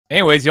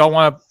Anyways, y'all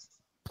want to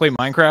play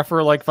Minecraft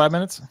for like 5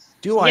 minutes?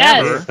 Do I Yes.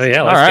 ever? Oh yeah,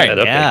 All let's right. get it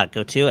up Yeah,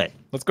 go to it.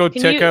 Let's go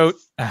Can check you- out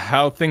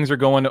how things are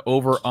going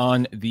over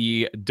on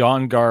the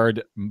Dawn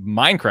Guard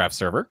Minecraft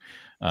server.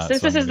 Since so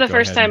this I'm is gonna the go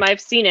first ahead time and I've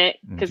seen it,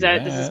 do because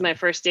this is that. my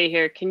first day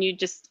here, can you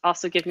just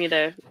also give me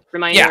the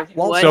reminder Yeah, of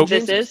well, what so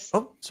this James- is?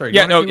 Oh, sorry.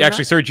 Yeah, you wanna no, do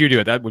actually, that? Serge, you do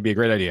it. That would be a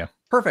great idea.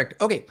 Perfect.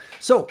 Okay,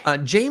 so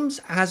James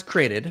has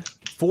created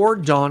for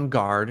Dawn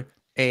Guard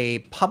a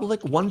public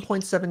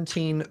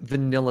 1.17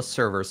 vanilla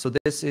server. So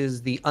this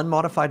is the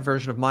unmodified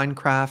version of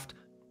Minecraft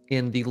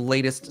in the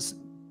latest,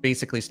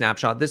 basically,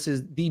 snapshot. This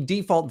is the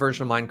default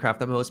version of Minecraft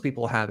that most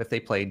people have if they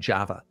play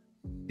Java.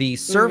 The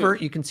server,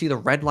 you can see the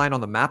red line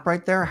on the map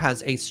right there,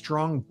 has a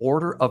strong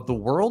border of the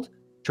world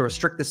to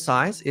restrict the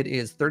size. It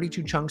is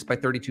 32 chunks by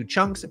 32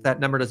 chunks. If that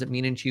number doesn't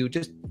mean anything to you,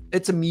 just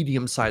it's a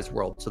medium-sized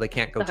world, so they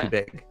can't go too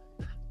big.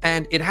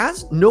 And it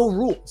has no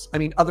rules. I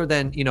mean, other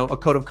than, you know, a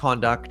code of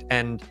conduct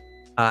and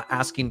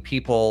asking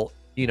people,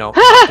 you know,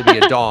 not to be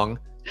a dong.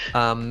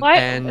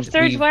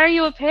 Serge, why are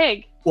you a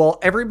pig? Well,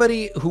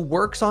 everybody who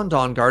works on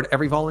Dawn Guard,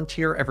 every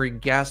volunteer, every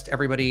guest,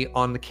 everybody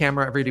on the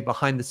camera, everybody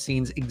behind the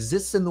scenes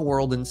exists in the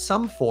world in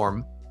some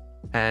form.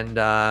 And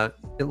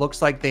it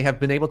looks like they have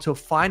been able to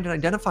find and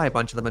identify a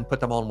bunch of them and put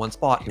them all in one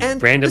spot.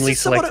 And randomly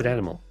selected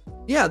animal.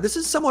 Yeah, this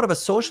is somewhat of a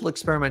social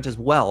experiment as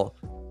well,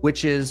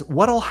 which is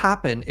what'll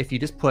happen if you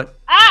just put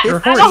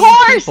 15 I'm a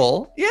horse!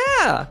 people.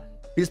 Yeah,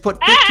 you just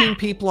put 15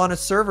 people on a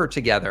server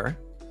together.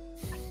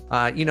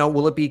 You know,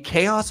 will it be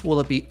chaos? Will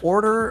it be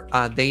order?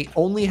 They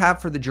only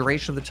have for the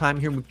duration of the time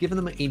here. We've given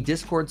them a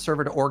Discord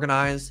server to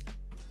organize.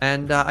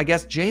 And I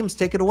guess, James,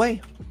 take it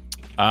away.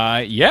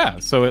 Yeah,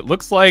 so it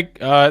looks like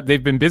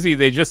they've been busy.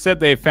 They just said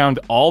they found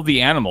all the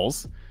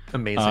animals.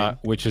 Amazing.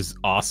 Which is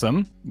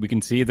awesome. We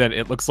can see that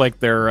it looks like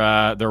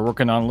they're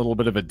working on a little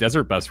bit of a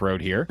desert bus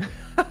road here,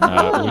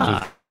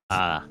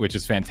 which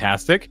is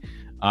fantastic.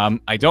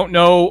 I don't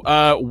know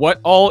what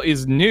all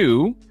is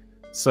new.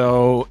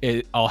 So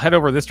I'll head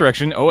over this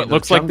direction. Oh, it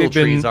looks like they've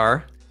been.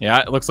 Yeah,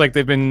 it looks like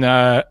they've been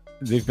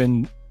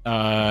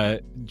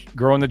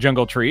growing the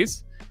jungle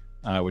trees,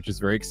 which is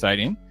very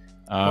exciting.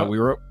 We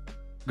were.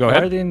 Go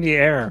ahead. Why are they in the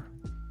air?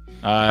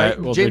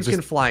 Well, James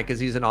can fly because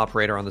he's an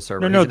operator on the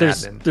server. No,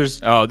 He's an there's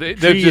they're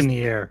tree just in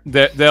the air.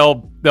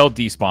 they'll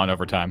despawn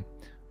over time.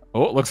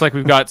 Oh, it looks like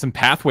we've got some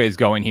pathways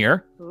going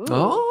here.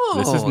 Oh,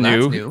 This is that's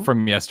new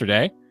from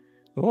yesterday.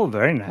 Oh,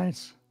 very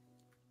nice.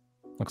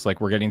 Looks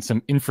like we're getting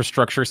some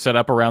infrastructure set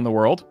up around the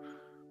world.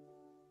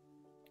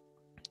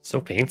 So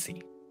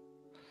fancy.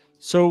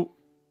 So,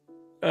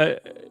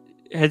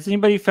 has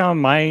anybody found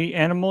my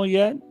animal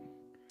yet?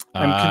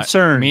 I'm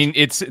concerned. I mean,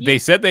 they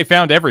said they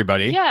found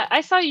everybody. Yeah,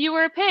 I saw you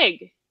were a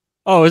pig.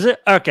 Oh, is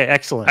it? Okay,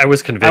 excellent. I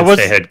was convinced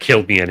they had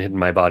killed me and hidden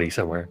my body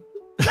somewhere.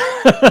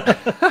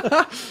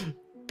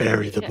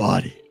 Bury the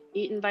body.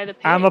 Eaten by the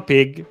pig. I'm a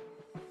pig.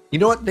 You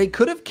know what? They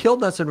could have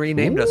killed us and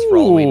renamed us for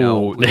all we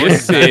know.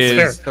 This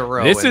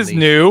is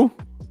new.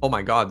 Oh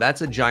my god,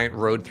 that's a giant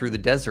road through the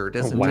desert,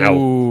 isn't wow. it?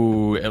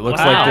 Ooh, it looks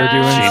like they're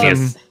doing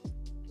Genius. some.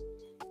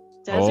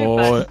 Desert Oh,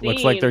 bus it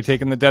looks like they're themed.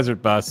 taking the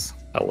desert bus.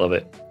 I love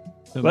it.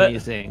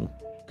 Amazing.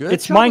 Good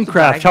It's job with the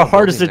Minecraft. bag How you're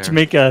hard is building it to there.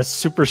 make a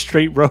super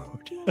straight road?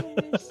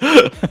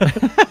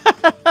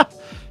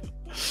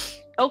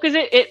 Oh, because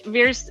it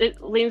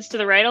leans to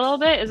the right a little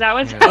bit. Is that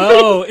what's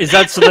Oh, is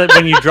that so that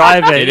when you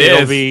drive it, It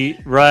it'll is. be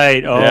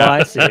right? Oh, Yeah.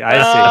 I see. I see.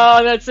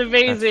 Oh, that's That's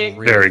amazing.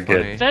 really Very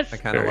funny. good. That's I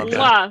kind of very love good.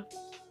 that. Wow.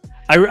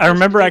 I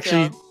remember Good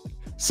actually job.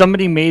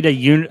 somebody made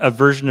a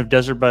version of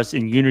Desert Bus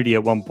in Unity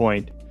at one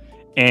point,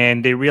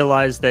 and they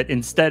realized that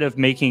instead of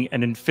making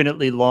an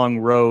infinitely long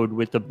road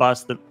with the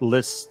bus that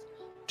lists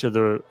to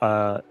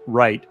the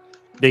right,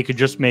 they could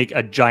just make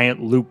a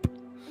giant loop.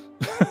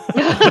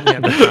 Yeah,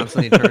 but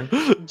constantly turn.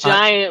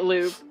 Giant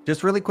loop.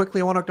 Just really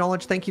quickly, I want to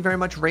acknowledge, thank you very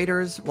much,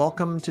 Raiders.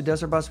 Welcome to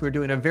Desert Bus. We're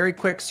doing a very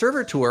quick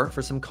server tour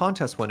for some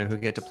contest winner who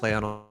get to play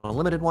on a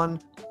limited one.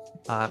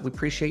 We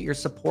appreciate your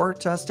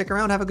support. Stick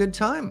around, have a good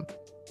time.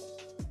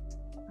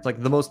 It's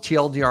like the most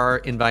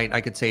TLDR invite I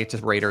could say to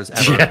Raiders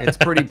ever. Yeah. It's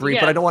pretty brief,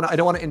 but Yeah. I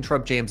don't want to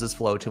interrupt James's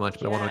flow too much,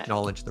 but I want to Yeah.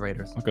 acknowledge the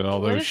Raiders. Look at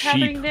all What those is sheep.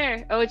 happening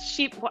there? Oh, it's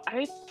sheep.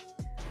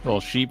 Little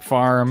sheep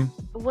farm.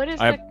 What is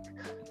I- the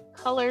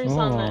colors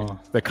on the? Oh.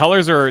 The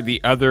colors are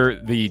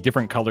the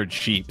different colored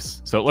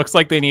sheeps. So it looks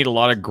like they need a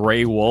lot of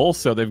gray wool.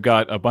 So they've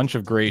got a bunch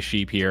of gray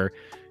sheep here,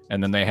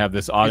 and then they have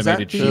this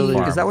automated sheep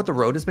farm. Is that what the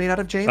road is made out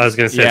of, James? I was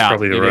going to say it's Yeah,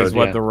 probably the it road. is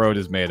what yeah. the road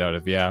is made out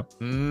of. Yeah.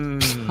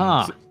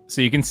 Huh. So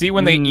you can see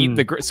when they eat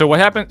the so what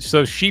happens?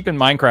 So sheep in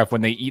Minecraft,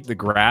 when they eat the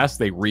grass,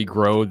 they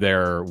regrow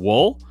their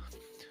wool,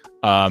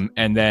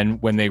 and then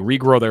when they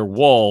regrow their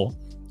wool,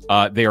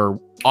 they are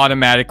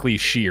automatically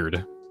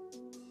sheared.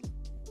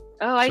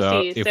 Oh, I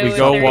So see. if so we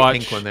go they're- watch-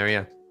 Pink one there,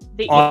 yeah.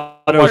 they eat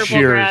Auto purple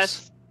shears.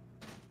 grass.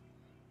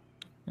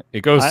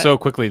 It goes I- so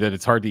quickly that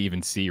it's hard to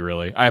even see.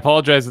 Really, I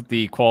apologize that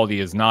the quality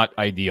is not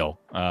ideal,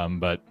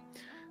 but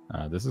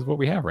this is what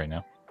we have right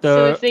now.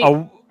 So The if they-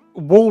 a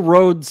wool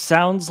road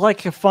sounds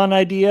like a fun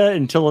idea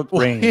until it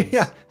rains.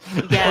 Yeah.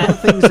 Yeah. One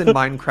of the things in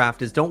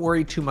Minecraft is don't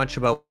worry too much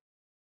about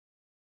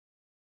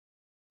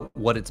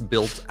what it's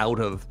built out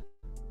of.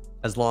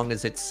 as long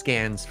as it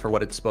scans for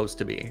what it's supposed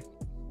to be.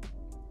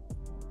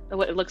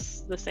 What it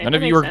looks the same. None That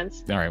of you makes were.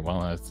 sense. All right.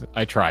 Well,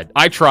 I tried.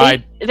 I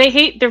tried. They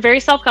hate. They're very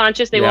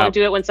self-conscious. They Yeah. won't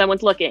do it when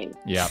someone's looking.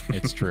 Yeah,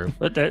 it's true.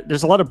 But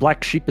there's a lot of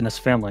black sheep in this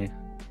family.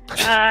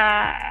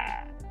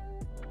 Ah.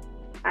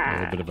 A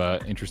little bit of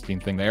a interesting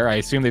thing there. I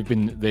assume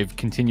they've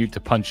continued to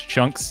punch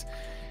chunks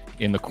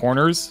in the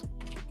corners.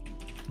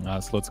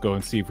 So let's go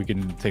and see if we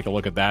can take a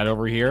look at that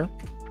over here.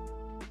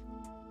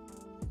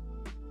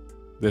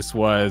 This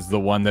was the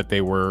one that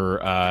they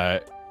were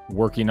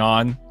working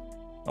on.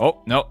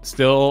 Oh, no,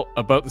 still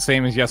about the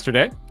same as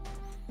yesterday.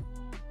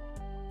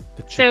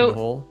 The chicken So-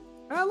 hole.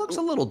 It looks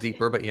a little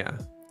deeper, but yeah.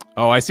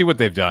 Oh, I see what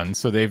they've done.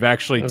 So they've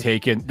actually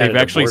they've the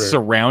actually border.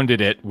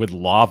 surrounded it with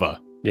lava.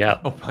 Yeah.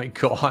 Oh my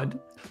god.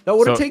 That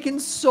would have So- taken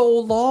so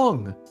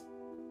long.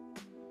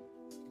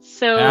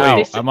 So Ow,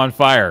 they s- I'm on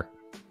fire.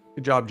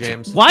 Good job,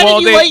 James. Why Well,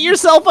 did you they- light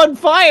yourself on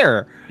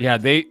fire? Yeah,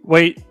 they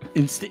Wait,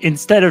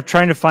 instead of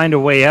trying to find a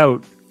way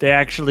out, they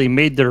actually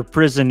made their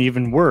prison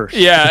even worse.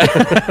 yeah.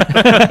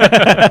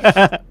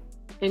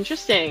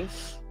 Interesting.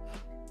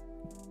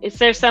 Is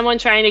there someone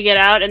trying to get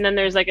out, and then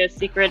there's like a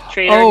secret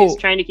traitor Oh. who's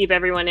trying to keep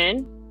everyone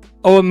in?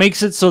 Oh, it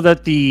makes it so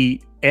that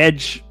the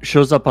edge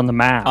shows up on the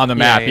map. On the Yeah,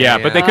 map, yeah, yeah,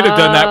 yeah. but they could have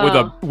done that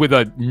Oh. with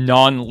a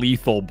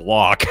non-lethal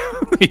block.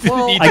 They didn't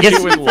Well, need I to guess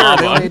do it with They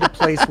lava. only had to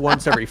place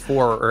once every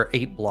 4 or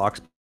 8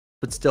 blocks,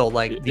 but still,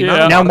 like the Yeah.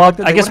 amount of Now lava mob-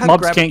 that I they guess would have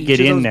mobs grabbed can't each get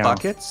of in those now.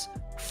 buckets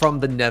from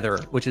the Nether,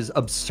 which is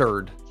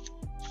absurd.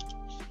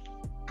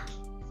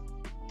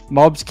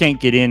 Mobs can't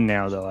get in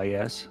now, though, I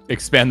guess.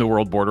 Expand the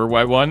world border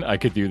by one. I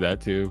could do that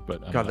too, but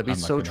God, that'd be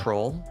so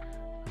troll.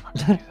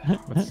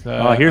 What's,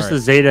 Oh, here's the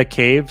Zeta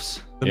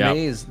caves. The Yeah.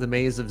 the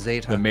maze of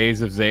Zeta. the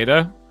maze of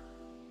Zeta.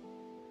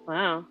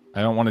 Wow.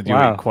 I don't want to do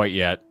Wow. it quite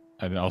yet.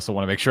 I also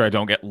want to make sure I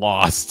don't get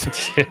lost.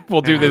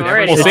 We'll do I'm the. never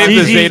We'll sure. save the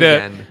It's easy.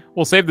 Zeta.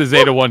 We'll save the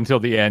Zeta one till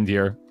the end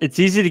here. It's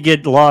easy to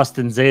get lost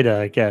in Zeta,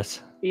 I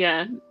guess.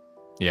 Yeah.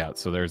 Yeah.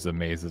 So there's the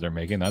maze that they're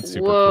making. That's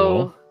super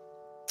Whoa.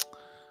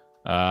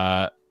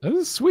 cool. This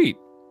is sweet.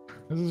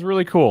 This is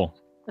really cool.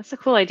 That's a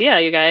cool idea,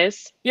 you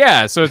guys.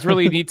 Yeah. So it's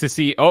really neat to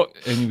see. Oh,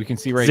 and we can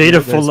see right Zeta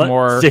here. for There's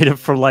more. Zeta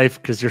for life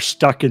because you're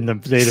stuck in the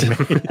Zeta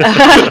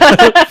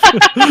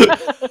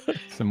maze.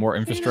 Some more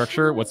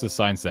infrastructure. What's the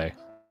sign say?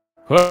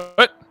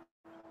 Put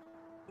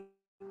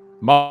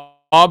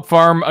mob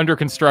farm under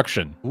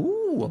construction.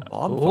 Ooh, a mob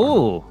farm.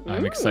 Ooh.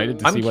 I'm excited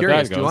to I'm see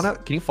curious. what Do that you goes. wanna?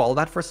 Can you follow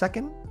that for a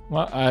second?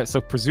 Well,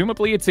 so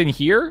presumably it's in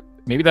here.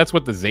 Maybe that's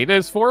what the Zeta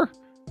is for.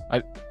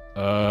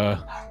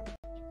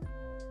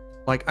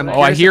 Like, I'm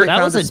Oh, I curious if hear- they That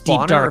found was a a deep,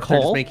 spawner or dark if they're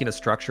just hole. making a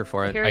structure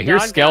for it. Here- I hear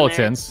dog down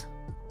skeletons.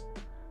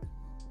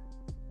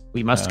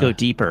 We must go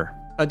deeper.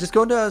 Just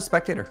go into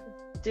spectator.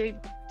 dig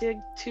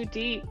too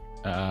deep.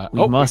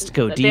 We must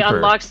go They deeper.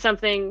 unlocked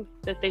something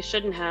that they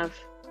shouldn't have.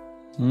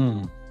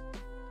 Hmm.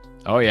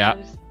 Oh yeah.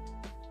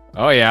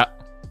 Oh yeah.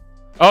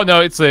 Oh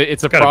no, it's a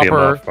Gotta be a proper.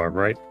 mob farm,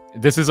 right?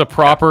 This is a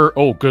proper.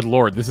 Oh good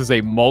lord, this is a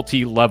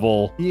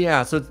multi-level.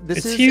 Yeah, so this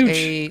It's is huge.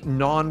 a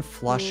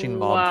non-flushing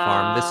mob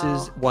farm. This Wow.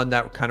 is one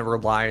that kind of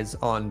relies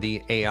on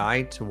the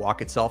AI to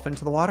walk itself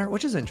into the water,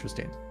 which is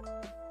interesting.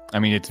 I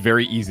mean, it's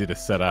very easy to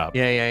set up.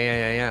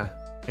 Yeah.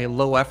 A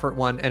low effort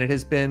one, and it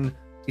has been.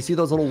 You see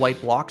those little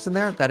white blocks in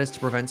there? That is to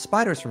prevent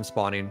spiders from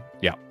spawning.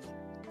 Yeah.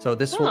 So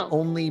this Oh. will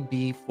only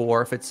be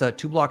for if it's a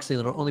 2-block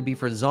ceiling. It'll only be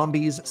for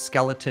zombies,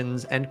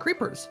 skeletons, and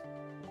creepers.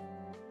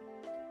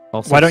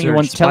 Also, Why don't you Serge,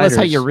 want tell us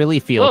how spiders? you really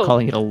feel Whoa.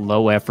 calling it a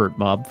low effort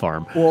mob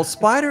farm? Well,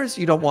 spiders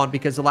you don't want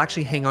because they'll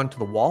actually hang onto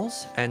the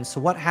walls. And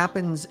so what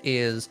happens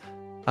is,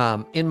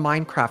 in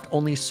Minecraft,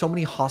 only so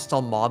many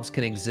hostile mobs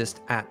can exist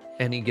at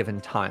any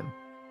given time.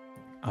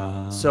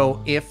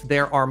 So if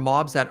there are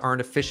mobs that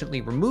aren't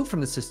efficiently removed from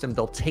the system,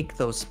 they'll take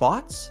those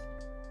spots,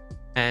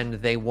 and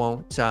they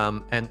won't.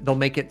 And they'll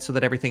make it so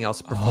that everything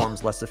else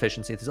performs less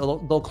efficiency.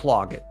 They'll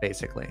clog it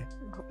basically.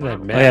 That Oh,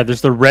 map. yeah,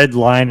 there's the red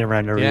line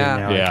around everything Yeah.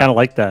 now. Yeah. I kind of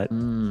like that.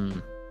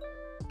 Mm.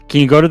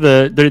 Can you go to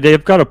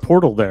they've got a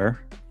portal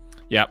there.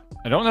 Yeah.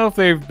 I don't know if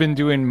they've been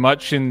doing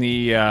much in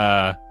the.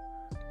 I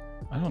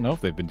don't know if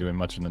they've been doing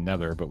much in the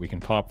Nether, but we can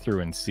pop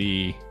through and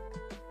see.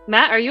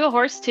 Matt, are you a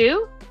horse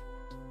too?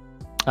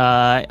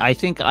 I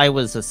think I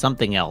was a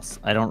something else.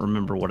 I don't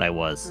remember what I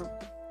was.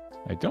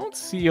 I don't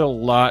see a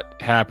lot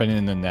happen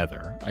in the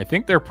Nether. I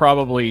think they're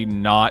probably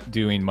not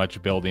doing much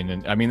building,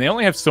 and I mean they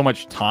only have so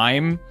much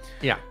time.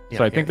 Yeah.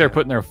 So I think they're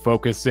putting their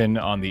focus in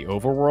on the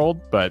overworld,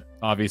 but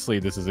obviously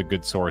this is a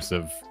good source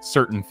of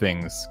certain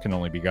things can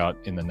only be got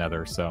in the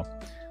Nether, so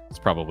it's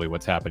probably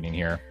what's happening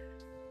here.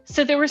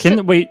 So there were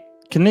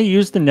Can they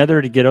use the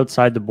Nether to get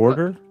outside the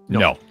border?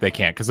 No, they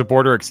can't, because the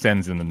border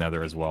extends in the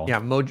Nether as well. Yeah,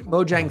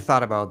 Mojang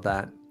thought about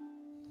that.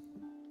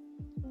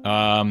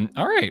 All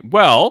right.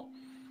 Well,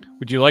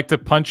 would you like to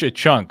punch a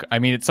chunk? I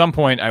mean, at some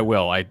point I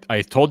will. I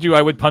told you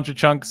I would punch a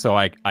chunk, so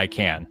I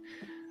can.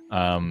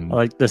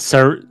 Like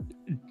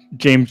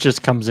James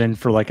just comes in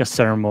for like a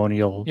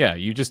ceremonial. Yeah,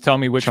 you just tell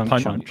me which Chunk,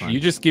 punch. chunk, You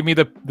just give me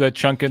the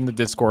chunk in the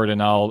Discord,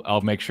 and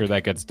I'll make sure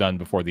that gets done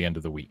before the end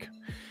of the week.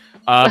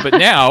 But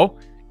now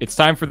it's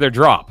time for their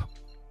drop.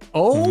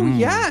 Oh,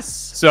 yes.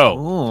 So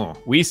Oh.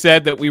 we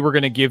said that we were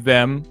going to give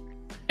them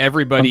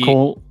everybody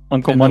Uncle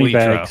an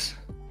Moneybags.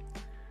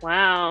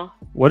 Wow.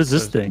 What is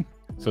this thing?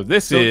 So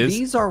this So is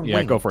these are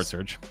yeah. Go for it,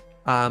 wings. Serge.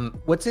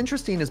 What's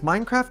interesting is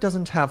Minecraft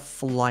doesn't have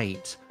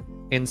flight.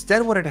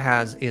 Instead, what it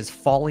has is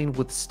falling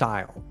with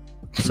style.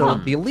 So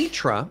the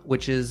elytra,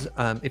 which is,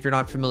 if you're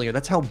not familiar,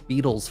 that's how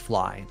beetles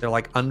fly. They're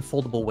like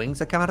unfoldable wings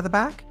that come out of the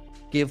back,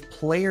 give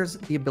players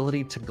the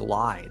ability to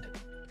glide,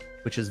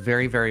 which is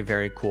very, very,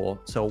 very cool.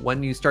 So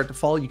when you start to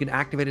fall, you can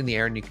activate in the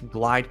air and you can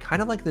glide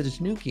kind of like the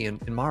Tanuki in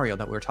Mario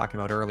that we were talking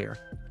about earlier.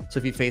 So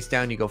if you face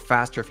down, you go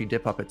faster. If you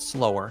dip up, it's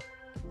slower.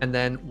 And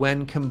then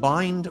when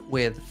combined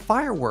with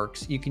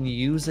fireworks, you can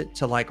use it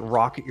to like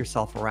rocket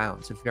yourself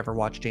around. So if you've ever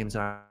watched James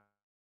and I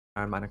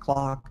on 9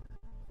 o'clock,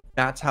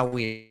 that's how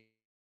we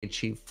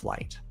achieve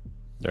flight.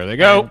 There they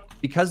go. And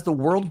because the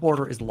world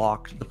border is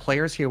locked, the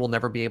players here will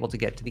never be able to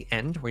get to the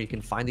end where you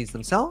can find these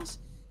themselves.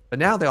 But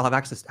now they'll have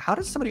access. How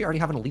does somebody already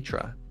have an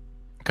elytra?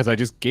 Because I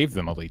just gave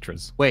them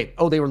elytras. Wait,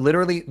 oh, they were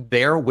literally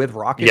there with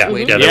rockets? Yeah,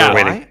 waiting yeah, to they were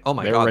fly? waiting. Oh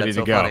my They were god, ready that's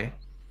to so go. funny.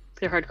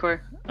 They're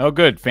hardcore. Oh,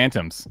 good.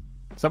 Phantoms.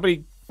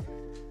 Somebody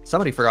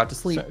Somebody forgot to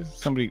sleep.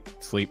 Somebody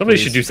sleep. Somebody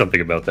please. should do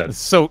something about that.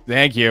 So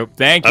thank you.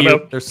 Thank I'm you.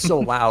 out. They're so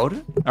loud.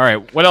 What All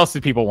right. What else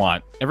did people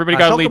want? Everybody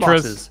got shulker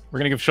elytras. boxes. We're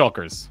gonna give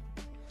shulkers.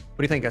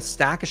 do you think? A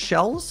stack of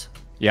shells?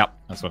 Yep.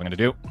 That's what I'm gonna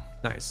do.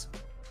 Nice.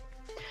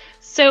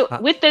 So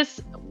with this,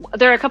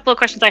 there are a couple of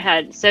questions I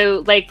had.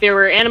 So like there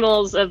were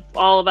animals of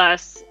all of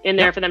us in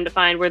there Yep. for them to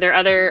find. Were there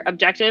other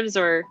objectives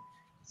or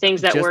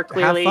things that Just were have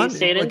clearly fun.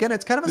 stated? Again,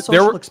 it's kind of a There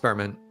social were-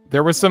 experiment.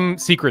 There were some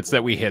secrets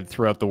that we hid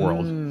throughout the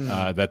world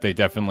Mm. that they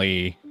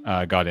definitely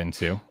got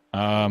into.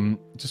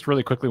 Just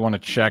really quickly want to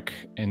check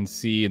and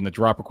see in the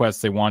drop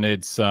requests they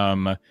wanted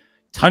some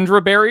tundra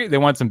berry. They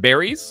want some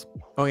berries,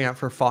 Oh yeah,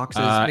 for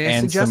foxes. May I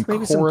and suggest some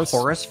maybe chorus- some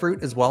chorus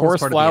fruit as well as chorus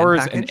part flowers,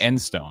 of the end and package?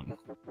 end stone.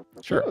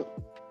 Sure,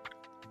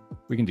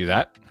 we can do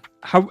that.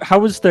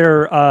 How is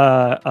their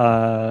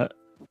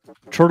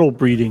turtle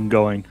breeding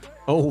going?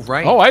 Oh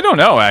right. Oh, I don't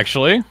know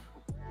actually.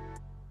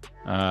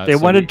 They So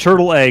wanted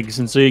turtle eggs,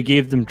 and so you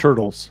gave them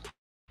turtles.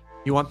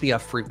 You want the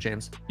fruit,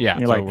 James? yeah.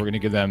 You're So like- we're gonna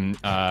give them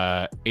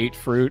 8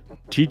 fruit,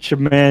 Teach a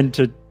man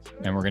to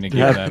and we're gonna give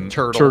have them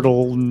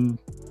turtle, and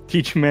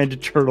teach a man to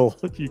turtle.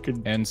 You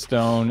can. end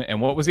stone.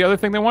 And what was the other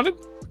thing they wanted?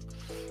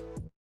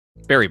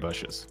 Berry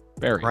bushes.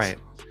 Berries. Right.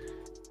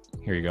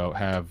 Here you go.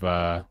 Have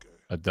a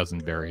dozen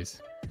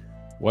berries.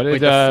 What did Wait,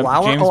 the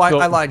flower? James Oh, I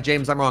build- lied,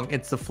 James. I'm wrong.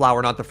 It's the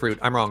flower, not the fruit.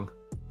 I'm wrong.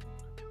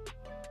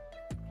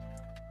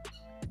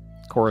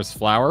 Chorus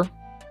flower?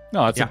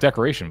 No, it's Yeah. a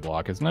decoration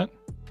block, isn't it?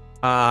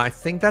 I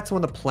think that's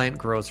when the plant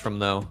grows from,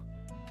 though.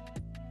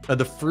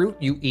 The fruit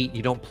you eat,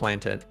 you don't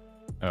plant it.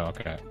 Oh,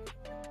 okay.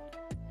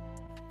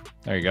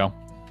 There you go.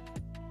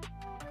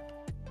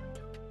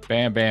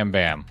 Bam, bam,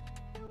 bam.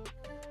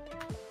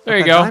 There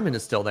you That go. diamond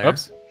is still there.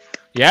 Oops.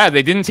 Yeah,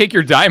 they didn't take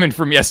your diamond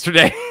from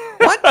yesterday.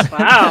 What?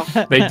 Wow.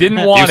 They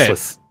didn't want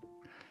Useless.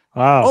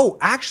 Wow. Oh,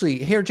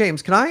 actually, here,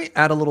 James, can I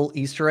add a little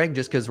Easter egg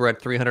just because we're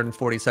at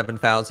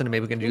 347,000 and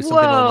maybe we can do something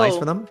a little nice Whoa.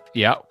 for them? it.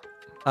 Yeah.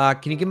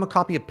 Can you give them a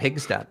copy of Pig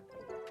Step?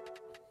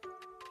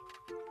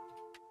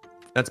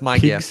 That's my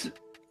gift.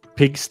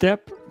 Pig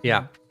step.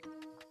 Yeah.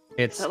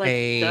 It's that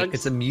like Doug's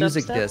it's a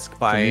music dubstep? disc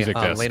by music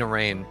disc. Lena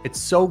Rain. It's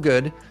so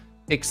good,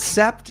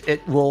 except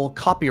it will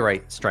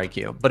copyright strike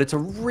you. But it's a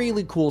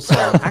really cool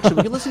song. Actually,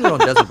 we can listen to it on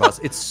Desert Bus.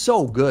 It's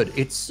so good.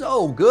 It's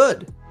so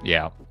good.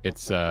 Yeah.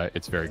 It's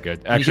very good.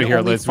 You Actually, can here,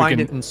 only Liz, we find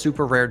can. it in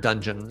super rare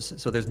dungeons,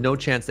 so there's no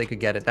chance they could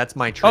get it. That's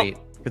my treat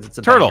because it's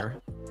a turtle.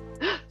 banger.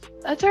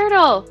 A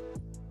turtle.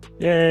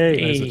 Yay.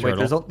 There's a Wait,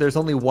 turtle. there's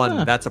only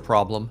one. That's a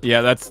problem.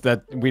 Yeah, that's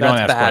that. We don't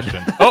ask That's bad.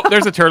 questions. Oh,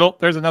 there's a turtle.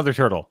 There's another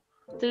turtle.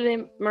 Did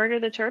they murder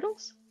the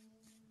turtles?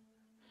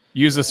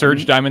 Use a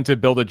surge diamond to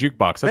build a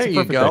jukebox. That's There a you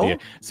perfect go. idea.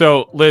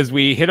 So, Liz,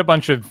 we hit a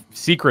bunch of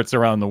secrets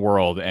around the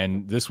world,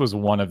 and this was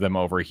one of them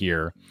over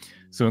here.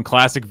 So, in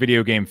classic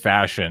video game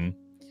fashion,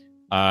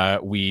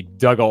 we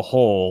dug a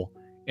hole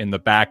in the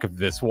back of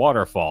this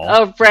waterfall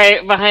Oh,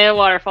 right. Behind a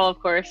waterfall, of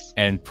course.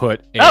 and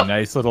put a Oh.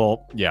 nice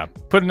little,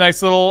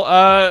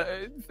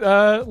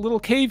 little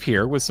cave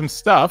here with some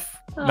stuff.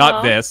 Not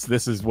Aw. this.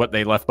 This is what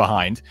they left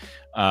behind.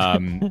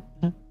 And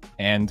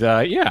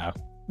yeah,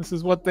 this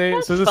is what they.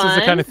 That's so this is the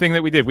fun. kind of thing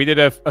that we did. We did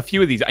a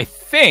few of these. I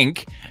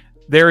think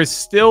there is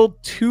still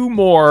 2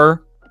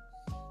 more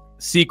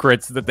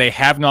secrets that they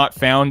have not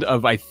found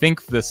of. I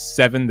think the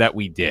 7 that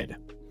we did.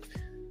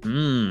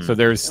 Mm. So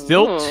there's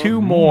still Ooh.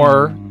 2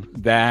 more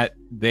that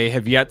they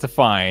have yet to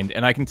find,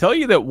 and I can tell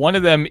you that one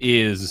of them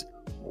is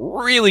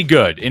really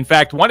good. In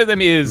fact, one of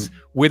them is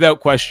without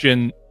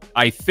question,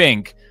 I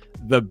think,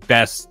 the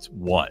best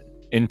one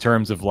in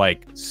terms of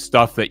like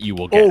stuff that you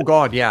will get. Oh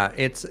god, yeah,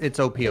 it's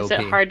OP. Is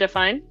it hard to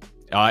find?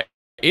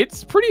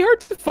 It's pretty hard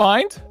to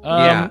find.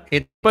 Yeah,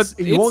 but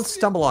you won't it's-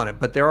 stumble on it,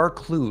 but there are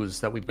clues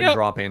that we've been Yeah.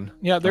 dropping.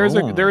 Yeah, there is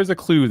Oh. there is a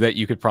clue that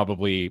you could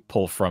probably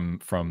pull from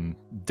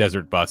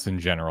Desert Bus in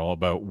general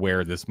about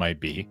where this might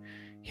be.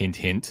 Hint,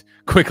 hint.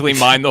 Quickly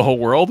mine the whole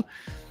world.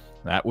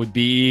 That would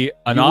be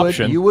an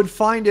option. You would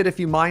find it if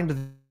you mined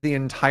the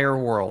entire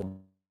world.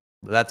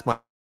 That's my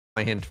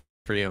hint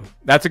for you.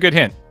 That's a good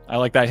hint. I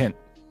like that hint.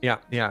 Yeah,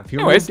 yeah. If you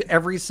Anyways. moved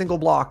every single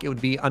block, it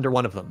would be under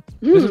one of them.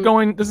 This is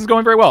going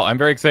very well. I'm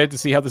very excited to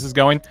see how this is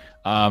going.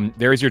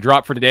 There is your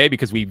drop for today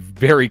because we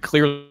very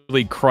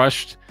clearly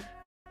crushed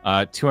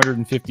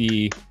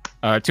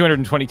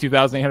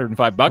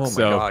 222,805 bucks. Oh my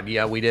so god,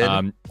 yeah, we did.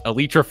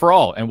 Elytra for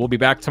all, and we'll be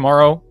back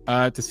tomorrow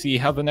to see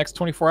how the next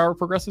 24-hour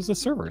progresses this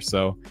server.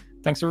 So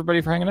thanks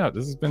everybody for hanging out.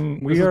 This has been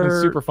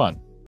super fun.